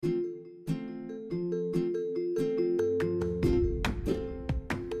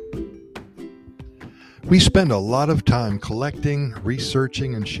We spend a lot of time collecting,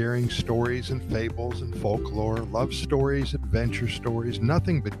 researching, and sharing stories and fables and folklore, love stories, adventure stories,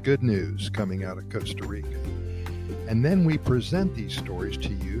 nothing but good news coming out of Costa Rica. And then we present these stories to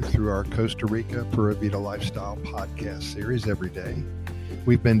you through our Costa Rica Pura Vida lifestyle podcast series every day.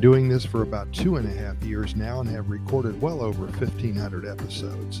 We've been doing this for about 2.5 years now and have recorded well over 1,500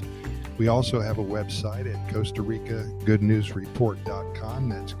 episodes. We also have a website at Costa Rica GoodNewsReport.com.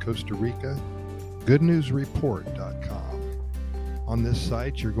 That's Costa Rica GoodNewsReport.com. On this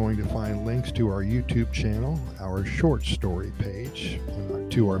site, you're going to find links to our YouTube channel, our short story page,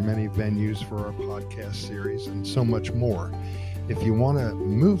 to our many venues for our podcast series, and so much more. If you want to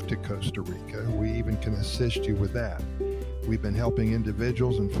move to Costa Rica, we even can assist you with that. We've been helping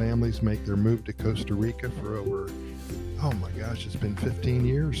individuals and families make their move to Costa Rica for over, it's been 15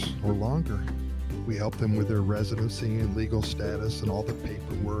 years or longer. We help them with their residency and legal status and all the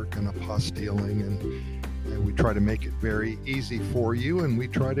paperwork and apostilling, and we try to make it very easy for you, and we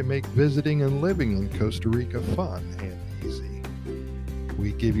try to make visiting and living in Costa Rica fun and easy.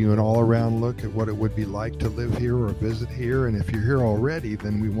 We give you an all-around look at what it would be like to live here or visit here, and if you're here already,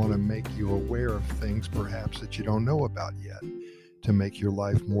 then we want to make you aware of things perhaps that you don't know about yet to make your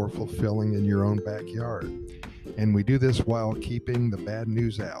life more fulfilling in your own backyard. And we do this while keeping the bad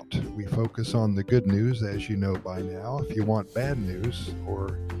news out. We focus on the good news, as you know by now. If you want bad news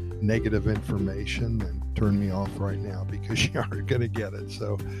or negative information, then turn me off right now because you aren't going to get it.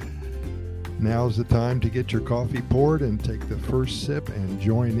 So now's the time to get your coffee poured and take the first sip and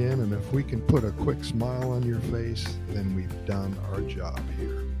join in. And if we can put a quick smile on your face, then we've done our job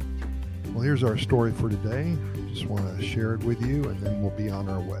here. Well, here's our story for today. Just want to share it with you, and then we'll be on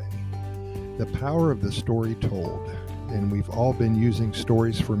our way. The power of the story told. And we've all been using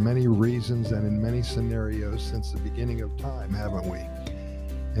stories for many reasons and in many scenarios since the beginning of time, haven't we?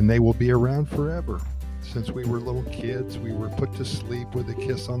 And they will be around forever. Since we were little kids, we were put to sleep with a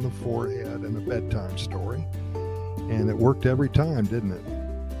kiss on the forehead and a bedtime story. And it worked every time, didn't it?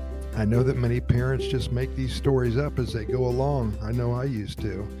 I know that many parents just make these stories up as they go along. I know I used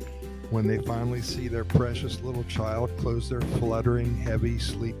to. When they finally see their precious little child close their fluttering, heavy,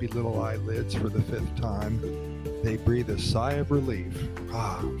 sleepy little eyelids for the 5th time, they breathe a sigh of relief.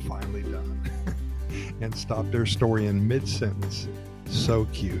 Finally done. And stop their story in mid-sentence. So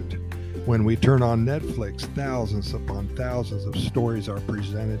cute. When we turn on Netflix, thousands upon thousands of stories are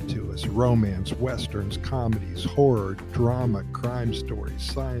presented to us. Romance, westerns, comedies, horror, drama, crime stories,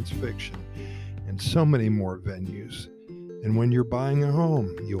 science fiction, and so many more venues. And when you're buying a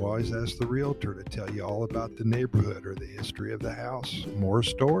home, you always ask the realtor to tell you all about the neighborhood or the history of the house. More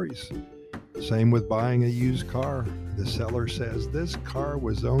stories. Same with buying a used car. The seller says this car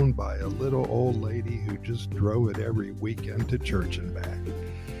was owned by a little old lady who just drove it every weekend to church and back.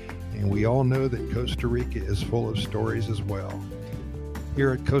 And we all know that Costa Rica is full of stories as well. Here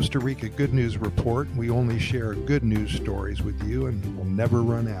at Costa Rica Good News Report, we only share good news stories with you, and we'll never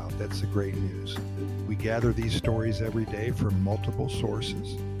run out. That's the great news. We gather these stories every day from multiple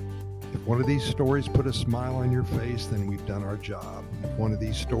sources. If one of these stories put a smile on your face, then we've done our job. If one of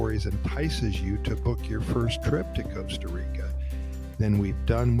these stories entices you to book your first trip to Costa Rica, then we've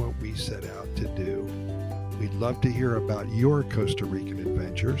done what we set out to do. We'd love to hear about your Costa Rican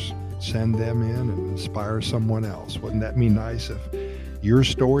adventures. Send them in and inspire someone else. Wouldn't that be nice if your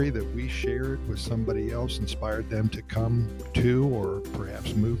story that we shared with somebody else inspired them to come to or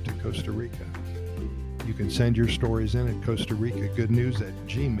perhaps move to Costa Rica? You can send your stories in at Costa Rica Good News at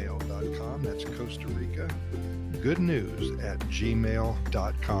gmail.com. That's Costa Rica Good News at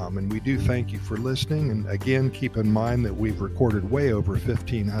gmail.com. And we do thank you for listening. And again, keep in mind that we've recorded way over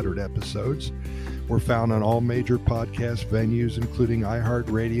 1,500 episodes. We're found on all major podcast venues, including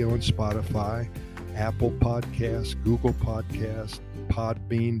iHeartRadio and Spotify, Apple Podcasts, Google Podcasts,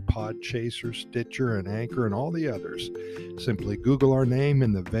 Podbean, Podchaser, Stitcher, and Anchor, and all the others. Simply Google our name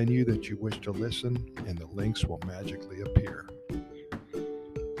in the venue that you wish to listen, and the links will magically appear.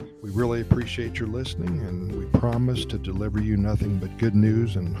 We really appreciate your listening, and we promise to deliver you nothing but good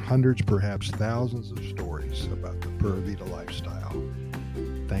news and hundreds, perhaps thousands of stories about the Pura Vida lifestyle.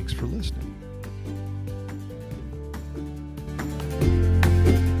 Thanks for listening.